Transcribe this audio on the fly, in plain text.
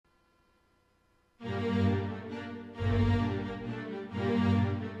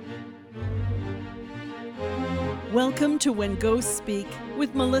Welcome to When Ghosts Speak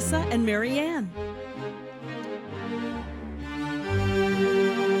with Melissa and Marianne.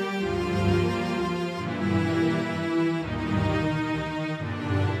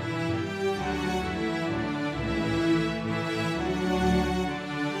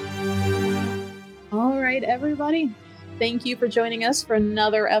 All right, everybody. Thank you for joining us for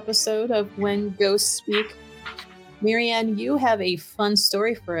another episode of When Ghosts Speak. Marianne, you have a fun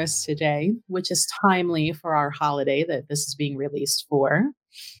story for us today, which is timely for our holiday that this is being released for.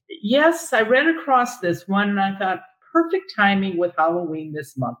 Yes, I ran across this one and I thought, perfect timing with Halloween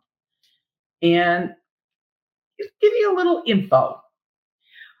this month. And give you a little info.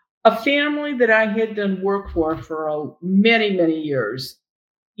 A family that I had done work for many, many years.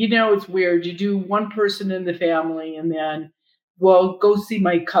 You know, it's weird. You do one person in the family and then, well, go see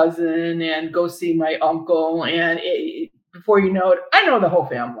my cousin and go see my uncle. And before you know it, I know the whole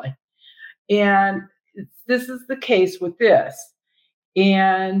family. And this is the case with this.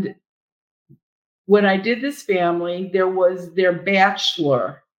 And when I did this family, there was their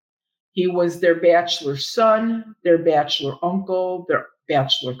bachelor. He was their bachelor son, their bachelor uncle, their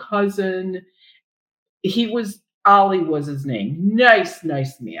bachelor cousin. Ollie was his name. Nice,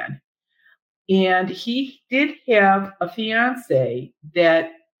 nice man. And he did have a fiance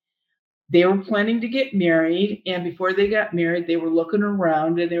that they were planning to get married. And before they got married, they were looking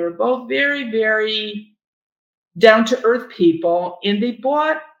around and they were both very, very down to earth people. And they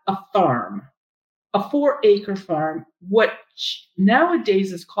bought a farm. A 4-acre farm, what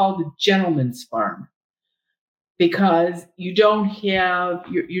nowadays is called a gentleman's farm, because you're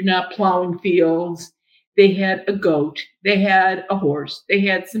not plowing fields. They had a goat, they had a horse, they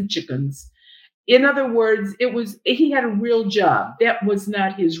had some chickens. In other words, he had a real job. That was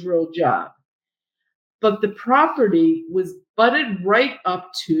not his real job. But the property was butted right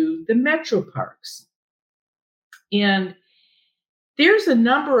up to the metro parks. And there's a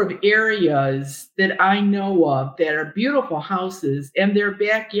number of areas that I know of that are beautiful houses, and their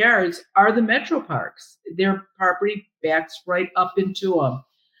backyards are the metro parks. Their property backs right up into them.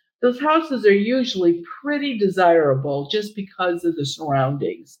 Those houses are usually pretty desirable just because of the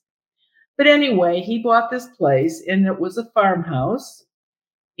surroundings. But anyway, he bought this place, and it was a farmhouse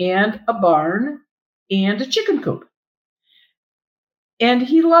and a barn and a chicken coop. And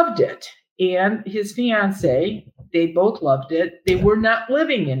he loved it. And his fiance, they both loved it. They were not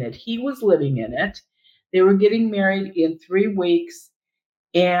living in it. He was living in it. They were getting married in 3 weeks,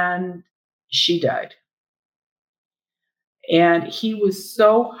 and she died. And he was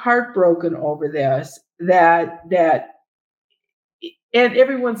so heartbroken over this that and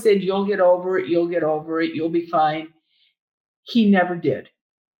everyone said, you'll get over it, you'll be fine. He never did.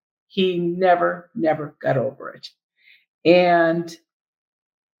 He never got over it. And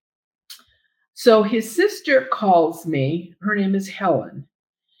so his sister calls me. Her name is Helen.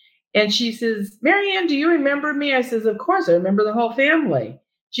 And she says, Marianne, do you remember me? I says, of course, I remember the whole family.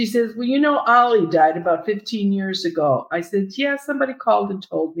 She says, well, you know, Ollie died about 15 years ago. I said, yeah, somebody called and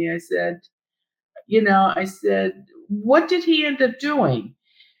told me. I said, what did he end up doing?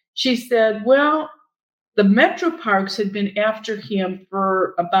 She said, well, the metro parks had been after him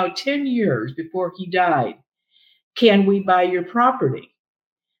for about 10 years before he died. Can we buy your property?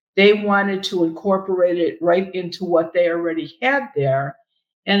 They wanted to incorporate it right into what they already had there.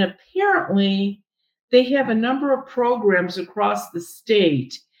 And apparently, they have a number of programs across the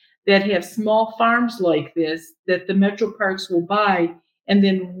state that have small farms like this that the metro parks will buy and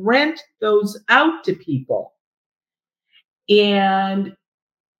then rent those out to people. And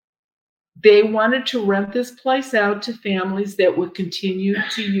they wanted to rent this place out to families that would continue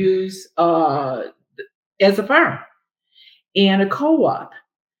to use as a farm and a co-op.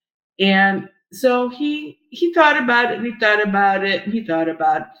 And so he thought about it and he thought about it and he thought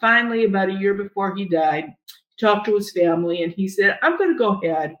about it. Finally, about a year before he died, he talked to his family and he said, I'm going to go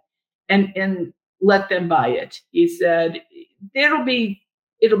ahead and let them buy it. He said, it'll be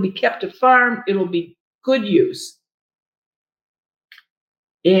kept a farm. It'll be good use.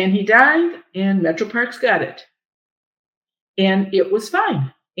 And he died and Metro Parks got it. And it was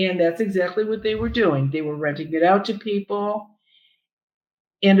fine. And that's exactly what they were doing. They were renting it out to people.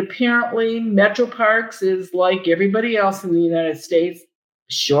 And apparently, Metro Parks is like everybody else in the United States,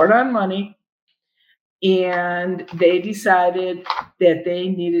 short on money. And they decided that they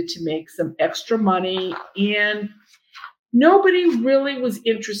needed to make some extra money. And nobody really was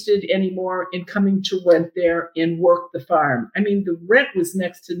interested anymore in coming to rent there and work the farm. I mean, the rent was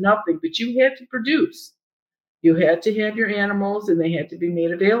next to nothing, but you had to produce. You had to have your animals and they had to be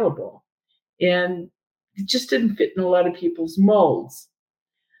made available. And it just didn't fit in a lot of people's molds.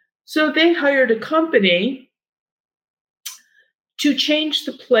 So they hired a company to change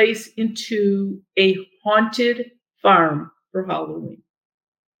the place into a haunted farm for Halloween.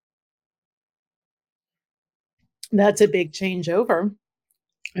 That's a big changeover.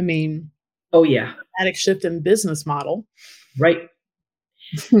 I mean, Oh, yeah. dramatic shift in business model. Right.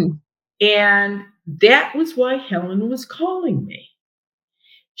 And that was why Helen was calling me.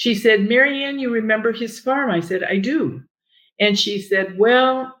 She said, Marianne, you remember his farm? I said, I do. And she said,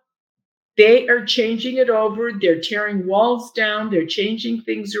 well, they are changing it over. They're tearing walls down. They're changing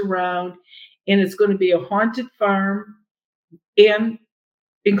things around. And it's going to be a haunted farm, and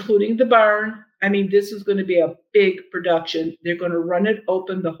including the barn. I mean, this is going to be a big production. They're going to run it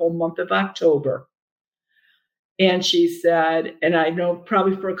open the whole month of October. And she said, and I know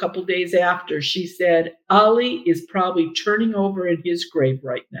probably for a couple days after, she said, Ollie is probably turning over in his grave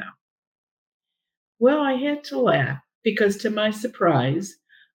right now. Well, I had to laugh because, to my surprise,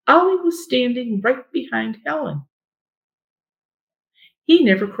 Ollie was standing right behind Helen. He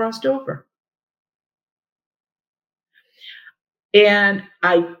never crossed over. And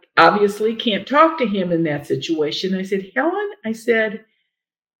I obviously can't talk to him in that situation. I said, Helen, I said,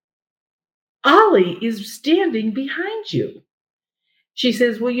 Ollie is standing behind you. She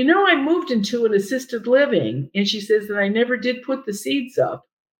says, well, you know, I moved into an assisted living. And she says that I never did put the seeds up.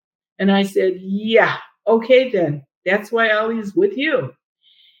 And I said, yeah, okay, then. That's why Ollie's with you.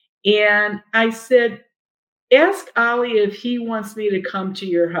 And I said, ask Ollie if he wants me to come to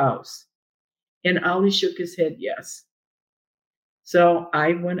your house. And Ollie shook his head, yes. So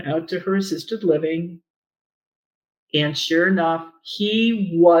I went out to her assisted living. And sure enough,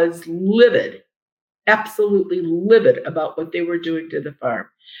 he was livid, absolutely livid about what they were doing to the farm.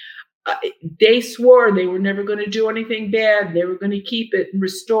 They swore they were never going to do anything bad. They were going to keep it and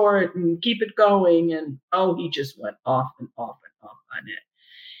restore it and keep it going. And he just went off and off and off on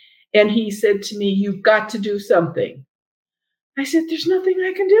it. And he said to me, you've got to do something. I said, there's nothing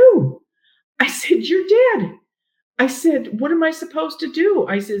I can do. I said, you're dead. I said, what am I supposed to do?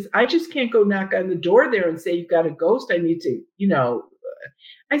 I says, I just can't go knock on the door there and say, you've got a ghost. I need to,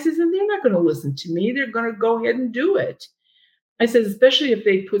 I says, and they're not going to listen to me. They're going to go ahead and do it. I said, especially if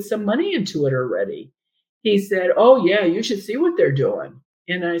they put some money into it already. He said, oh, yeah, you should see what they're doing.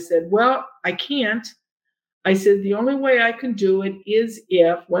 And I said, well, I can't. I said, the only way I can do it is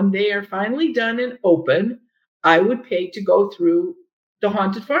if when they are finally done and open, I would pay to go through the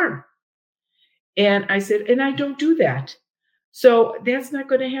haunted farm. And I said, and I don't do that. So that's not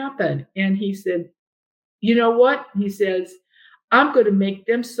going to happen. And he said, you know what? He says, I'm going to make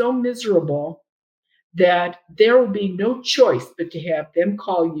them so miserable that there will be no choice but to have them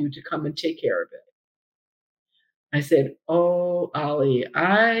call you to come and take care of it. I said, oh, Ollie,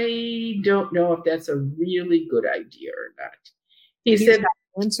 I don't know if that's a really good idea or not. He's said,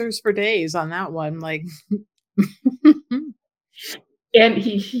 got answers for days on that one. Like, and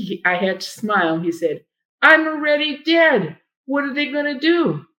I had to smile. He said, I'm already dead. What are they going to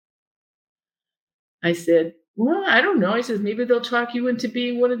do? I said, well, I don't know. He says, maybe they'll talk you into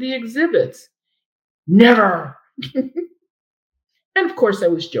being one of the exhibits. Never. And of course, I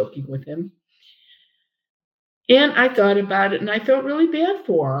was joking with him. And I thought about it, and I felt really bad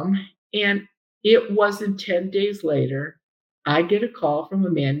for him. And it wasn't 10 days later, I get a call from a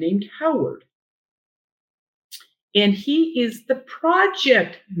man named Howard. And he is the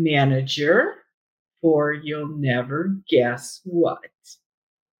project manager for, you'll never guess what,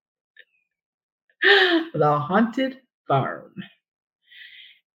 the haunted farm.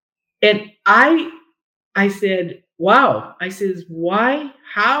 And I said, wow. I says, why?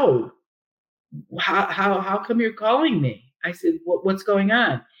 How come you're calling me? I said, what's going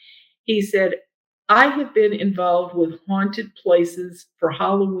on? He said, I have been involved with haunted places for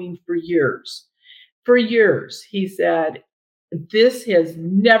Halloween for years. For years. He said, this has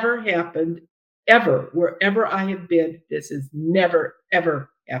never happened ever. Wherever I have been, this has never, ever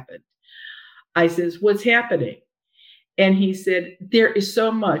happened. I says, what's happening? And he said, there is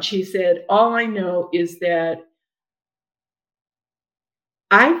so much. He said, all I know is that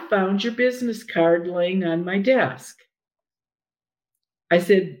I found your business card laying on my desk. I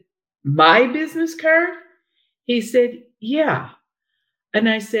said, my business card? He said, yeah. And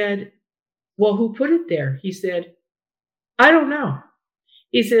I said, well, who put it there? He said, I don't know.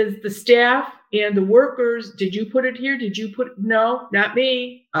 He says, the staff and the workers, did you put it here? No, not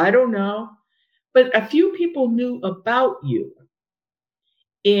me. I don't know. But a few people knew about you.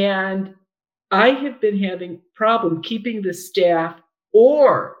 And I have been having problem keeping the staff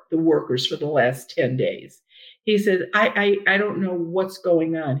or the workers for the last 10 days. He said, I don't know what's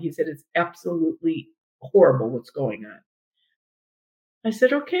going on. He said, it's absolutely horrible what's going on. I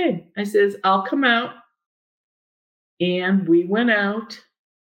said, okay. I says, I'll come out And we went out,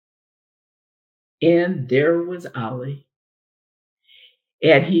 and there was Ollie.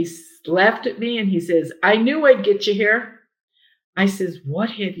 And he laughed at me and he says, I knew I'd get you here. I says,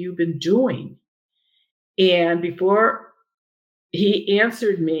 what have you been doing? And before he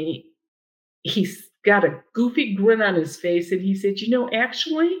answered me, he's got a goofy grin on his face. And he said,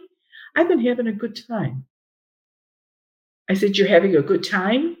 actually, I've been having a good time. I said, you're having a good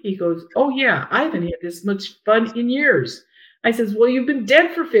time? He goes, oh, yeah, I haven't had this much fun in years. I says, well, you've been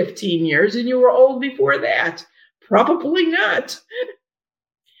dead for 15 years and you were old before that. Probably not.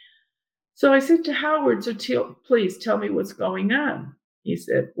 So I said to Howard, so please tell me what's going on. He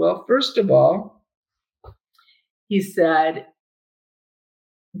said, well, first of all, he said,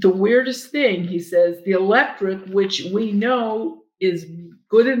 the weirdest thing, he says, the electric, which we know is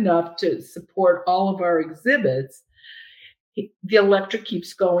good enough to support all of our exhibits, the electric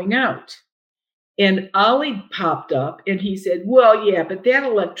keeps going out. And Ollie popped up and he said, well, yeah, but that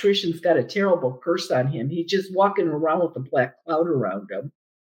electrician's got a terrible curse on him. He's just walking around with a black cloud around him.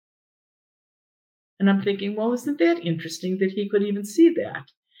 And I'm thinking, well, isn't that interesting that he could even see that?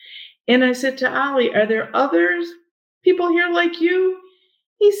 And I said to Ollie, are there others people here like you?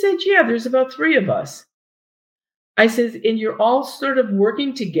 He said, yeah, there's about 3 of us. I said, and you're all sort of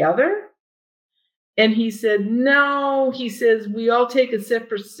working together? And he said, no, he says, we all take a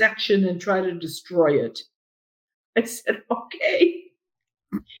separate section and try to destroy it. I said, okay.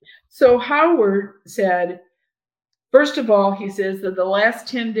 So Howard said, first of all, he says that the last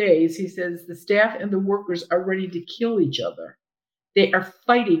 10 days, he says the staff and the workers are ready to kill each other. They are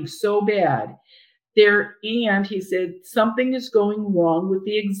fighting so bad. And he said, something is going wrong with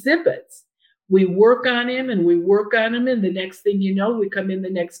the exhibits. We work on him and we work on him. And the next thing you know, we come in the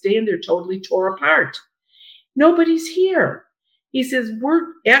next day and they're totally tore apart. Nobody's here. He says,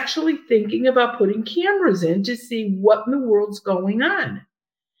 we're actually thinking about putting cameras in to see what in the world's going on.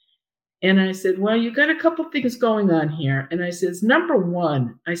 And I said, well, you got a couple things going on here. And I says, number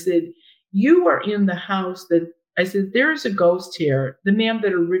one, I said, you are in the house that, I said, there's a ghost here, the man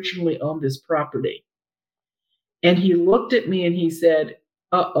that originally owned this property. And he looked at me and he said,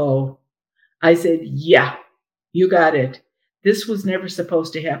 uh-oh. I said, yeah, you got it. This was never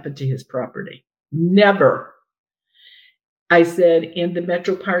supposed to happen to his property. Never. I said, and the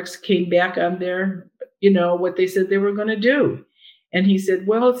Metro Parks came back on their, what they said they were going to do. And he said,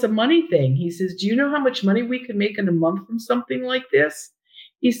 well, it's a money thing. He says, do you know how much money we can make in a month from something like this?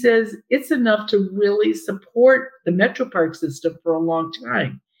 He says, it's enough to really support the Metro Park system for a long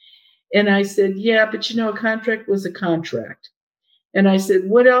time. And I said, yeah, but a contract was a contract. And I said,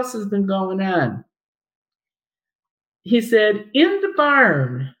 what else has been going on? He said, in the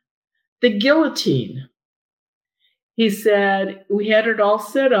barn, the guillotine. He said, we had it all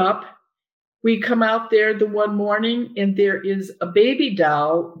set up. We come out there the one morning and there is a baby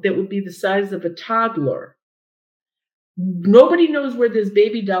doll that would be the size of a toddler. Nobody knows where this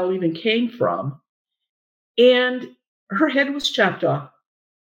baby doll even came from. And her head was chopped off.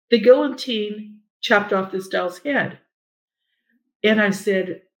 The guillotine chopped off this doll's head. And I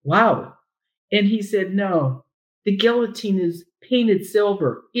said, wow. And he said, no, the guillotine is painted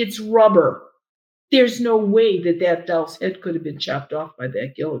silver. It's rubber. There's no way that doll's head could have been chopped off by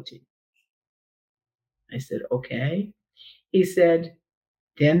that guillotine. I said, okay. He said,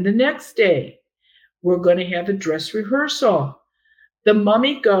 then the next day, we're going to have a dress rehearsal. The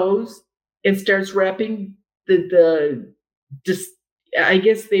mummy goes and starts wrapping I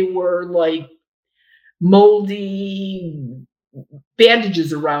guess they were like moldy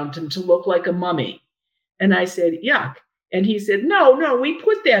bandages around him to look like a mummy. And I said, yuck. And he said, no, we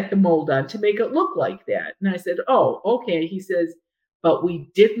put the mold on to make it look like that. And I said, oh, okay. He says, but we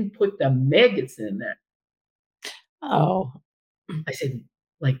didn't put the maggots in there. Oh. I said,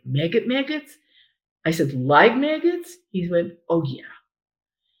 like maggots? I said, live maggots? He went, oh, yeah.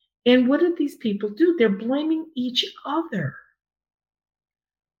 And what did these people do? They're blaming each other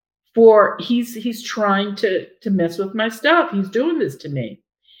for he's trying to mess with my stuff. He's doing this to me.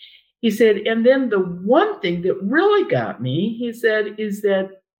 He said, and then the one thing that really got me, he said, is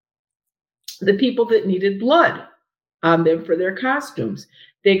that the people that needed blood on them for their costumes,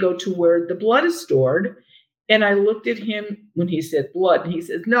 they go to where the blood is stored. And I looked at him when he said blood, and he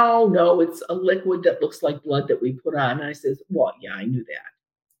says, no, it's a liquid that looks like blood that we put on. And I says, well, yeah, I knew that.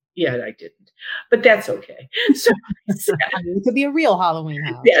 Yeah, I didn't, but that's okay. So I said, it could be a real Halloween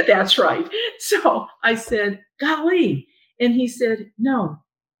house. Yeah, that's right. So I said, golly. And he said, no,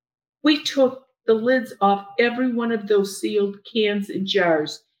 we took the lids off every one of those sealed cans and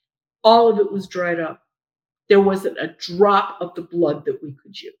jars. All of it was dried up. There wasn't a drop of the blood that we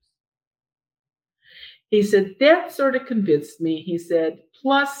could use. He said, that sort of convinced me. He said,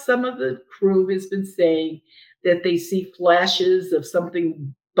 plus some of the crew has been saying that they see flashes of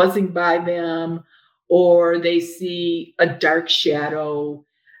something buzzing by them, or they see a dark shadow.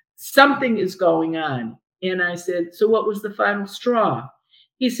 Something is going on. And I said, so what was the final straw?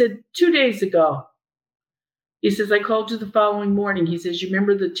 He said, 2 days ago. He says, I called you the following morning. He says, you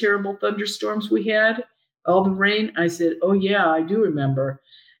remember the terrible thunderstorms we had? All the rain? I said, oh, yeah, I do remember.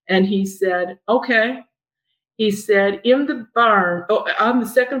 And he said, okay. He said, in the barn, on the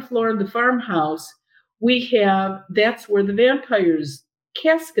second floor of the farmhouse, that's where the vampires'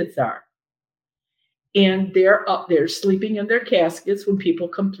 caskets are. And they're up there sleeping in their caskets. When people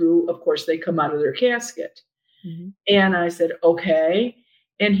come through, of course, they come out of their casket. Mm-hmm. And I said, okay.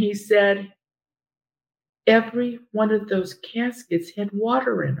 And he said, every one of those caskets had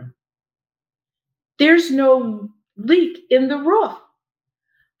water in them. There's no leak in the roof.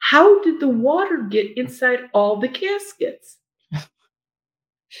 How did the water get inside all the caskets?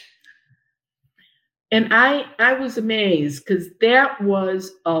 And I was amazed, because that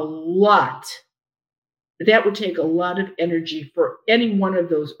was a lot. That would take a lot of energy for any one of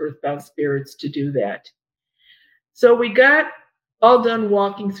those earthbound spirits to do that. So we got all done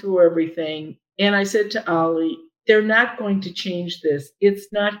walking through everything. And I said to Ollie, they're not going to change this. It's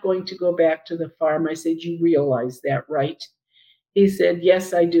not going to go back to the farm. I said, you realize that, right? He said,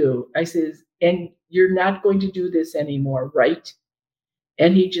 yes, I do. I said, and you're not going to do this anymore, right?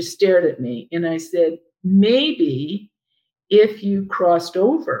 And he just stared at me. And I said, maybe if you crossed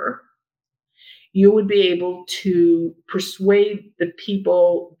over, you would be able to persuade the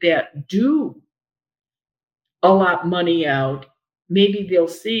people that do allot money out. Maybe they'll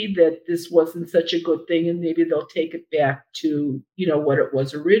see that this wasn't such a good thing, and maybe they'll take it back to, what it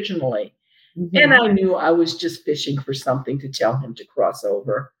was originally. Mm-hmm. And I knew I was just fishing for something to tell him to cross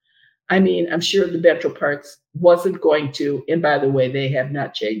over. I mean, I'm sure the Metro Parks wasn't going to, and by the way, they have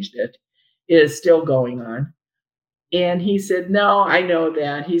not changed it. It is still going on. And he said, no, I know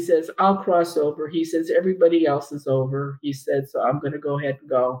that. He says, I'll cross over. He says, everybody else is over. He said, so I'm going to go ahead and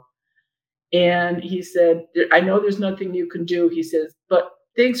go. And he said, I know there's nothing you can do. He says, but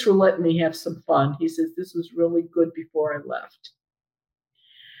thanks for letting me have some fun. He says, this was really good before I left.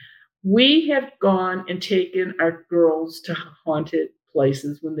 We have gone and taken our girls to haunted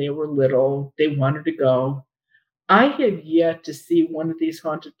places when they were little. They wanted to go. I have yet to see one of these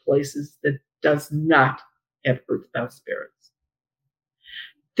haunted places that does not have earthbound spirits.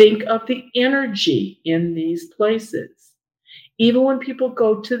 Think of the energy in these places. Even when people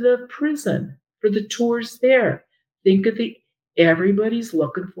go to the prison for the tours there, think of everybody's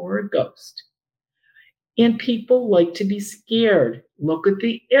looking for a ghost. And people like to be scared. Look at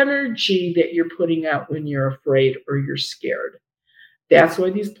the energy that you're putting out when you're afraid or you're scared. That's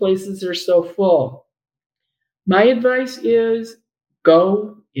why these places are so full. My advice is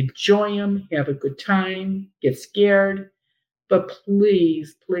go, enjoy them, have a good time, get scared. But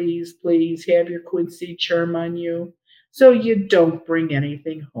please, please, please have your Quincy charm on you so you don't bring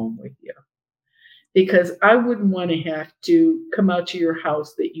anything home with you. Because I wouldn't want to have to come out to your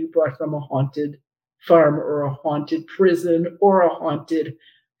house that you brought from a haunted farm or a haunted prison or a haunted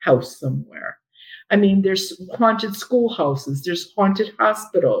house somewhere. I mean, there's haunted schoolhouses, there's haunted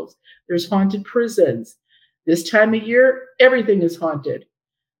hospitals, there's haunted prisons. This time of year, everything is haunted.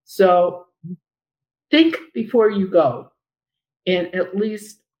 So think before you go, and at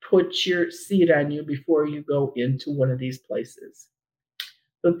least put your seed on you before you go into one of these places.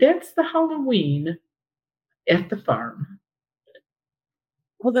 So that's the Halloween at the farm.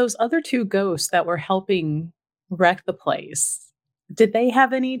 Well, those other two ghosts that were helping wreck the place, did they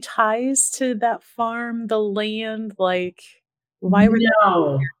have any ties to that farm, the land? Like, why were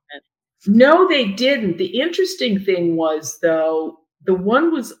they? No, they didn't. The interesting thing was, though, the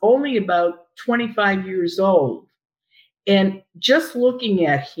one was only about 25 years old. And just looking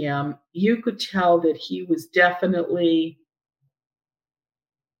at him, you could tell that he was definitely,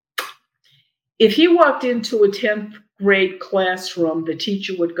 if he walked into a 10th grade classroom, the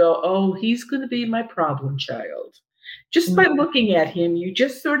teacher would go, oh, he's going to be my problem child. Just by looking at him, you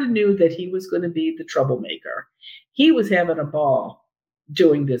just sort of knew that he was going to be the troublemaker. He was having a ball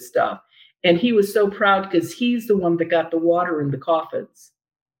doing this stuff. And he was so proud because he's the one that got the water in the coffins.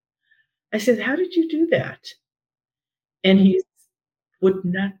 I said, how did you do that? And he would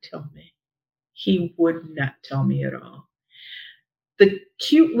not tell me. He would not tell me at all. The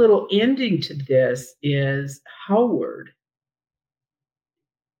cute little ending to this is Howard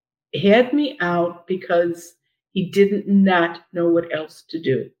had me out because he didn't not know what else to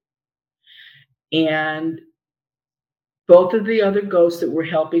do. Both of the other ghosts that were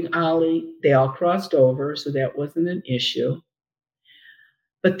helping Ollie, they all crossed over, so that wasn't an issue.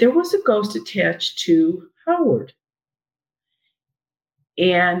 But there was a ghost attached to Howard.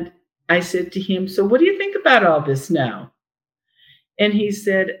 And I said to him, so what do you think about all this now? And he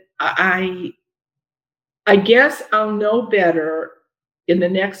said, I guess I'll know better in the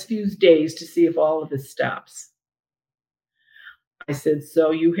next few days to see if all of this stops. I said,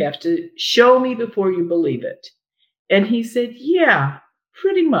 so you have to show me before you believe it. And he said, yeah,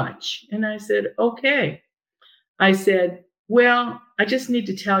 pretty much. And I said, okay. I said, well, I just need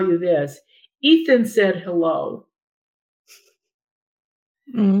to tell you this. Ethan said hello.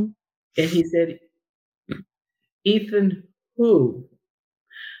 Mm-hmm. And he said, Ethan who?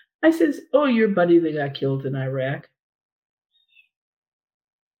 I says, oh, your buddy that got killed in Iraq.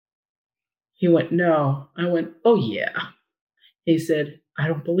 He went, no. I went, oh, yeah. He said, I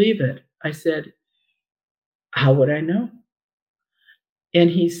don't believe it. I said, how would I know? And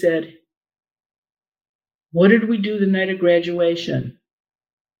he said, what did we do the night of graduation?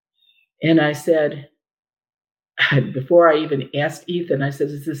 And I said, before I even asked Ethan, I said,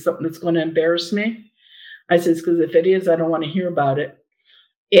 is this something that's going to embarrass me? I said, because if it is, I don't want to hear about it.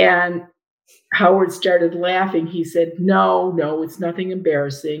 And Howard started laughing. He said, no, it's nothing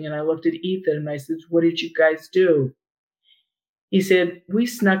embarrassing. And I looked at Ethan and I said, what did you guys do? He said, we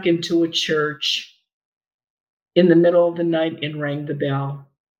snuck into a church in the middle of the night and rang the bell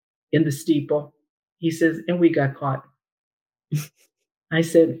in the steeple. He says, and we got caught. I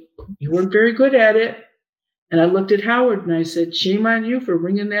said, you weren't very good at it. And I looked at Howard and I said, shame on you for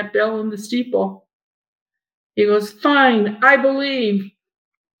ringing that bell in the steeple. He goes, fine, I believe.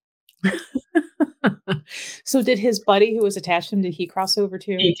 So did his buddy who was attached to him, did he cross over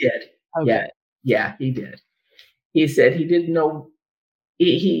too? He did. Okay. Yeah, he did. He said he didn't know.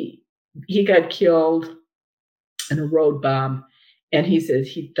 He got killed in a road bomb. And he says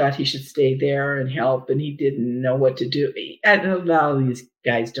he thought he should stay there and help, and he didn't know what to do. And a lot of these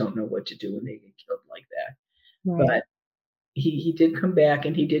guys don't know what to do when they get killed like that. Right. But he did come back,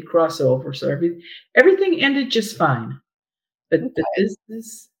 and he did cross over. So everything ended just fine. But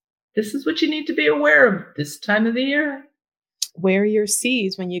this is what you need to be aware of this time of the year. Wear your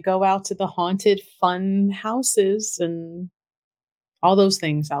seeds when you go out to the haunted fun houses and all those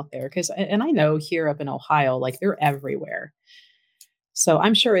things out there. And I know here up in Ohio, like they're everywhere. So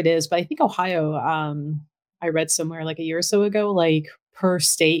I'm sure it is, but I think Ohio, I read somewhere like a year or so ago, like per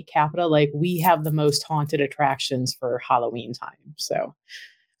state capital, like we have the most haunted attractions for Halloween time. So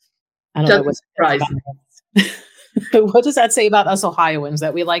I don't know what surprise me. What does that say about us Ohioans,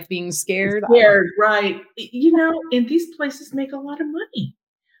 that we like being scared? Scared, right. And these places make a lot of money.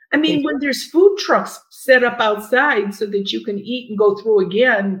 I mean, when there's food trucks set up outside so that you can eat and go through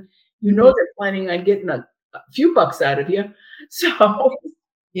again, they're planning on getting a few bucks out of you. So,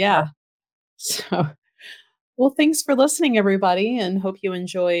 yeah. So, well, thanks for listening, everybody, and hope you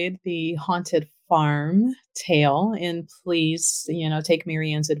enjoyed the haunted farm tale. And please, take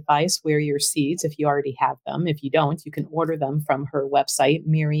Marianne's advice, wear your seeds if you already have them. If you don't, you can order them from her website,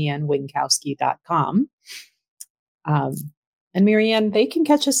 MarianneWinkowski.com. And Marianne, they can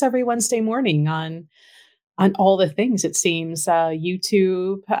catch us every Wednesday morning on all the things, it seems,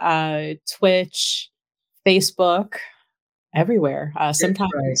 YouTube, Twitch, Facebook, everywhere.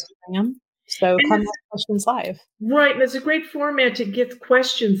 Sometimes Instagram. So come ask questions live. Right. And it's a great format to get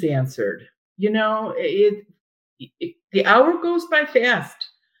questions answered. The hour goes by fast.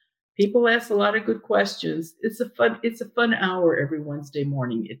 People ask a lot of good questions. It's a fun hour every Wednesday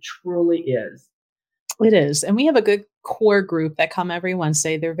morning. It truly is. It is. And we have a good core group that come every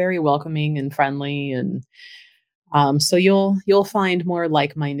Wednesday. They're very welcoming and friendly. And so you'll find more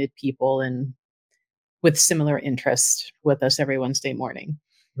like-minded people and with similar interest with us every Wednesday morning.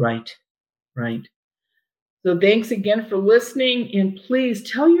 Right. So thanks again for listening. And please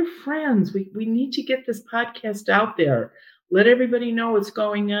tell your friends. We need to get this podcast out there. Let everybody know what's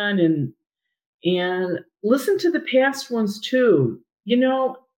going on, and listen to the past ones too.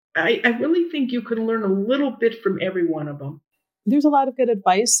 I really think you can learn a little bit from every one of them. There's a lot of good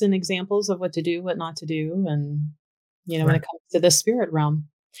advice and examples of what to do, what not to do. And, when it comes to the spirit realm.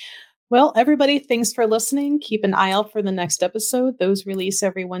 Well, everybody, thanks for listening. Keep an eye out for the next episode. Those release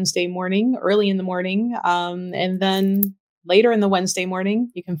every Wednesday morning, early in the morning. And then later in the Wednesday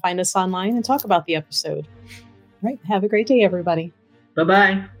morning, you can find us online and talk about the episode. All right. Have a great day, everybody.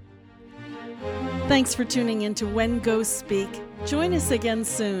 Bye-bye. Thanks for tuning in to When Ghosts Speak. Join us again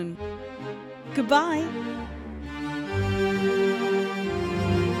soon. Goodbye.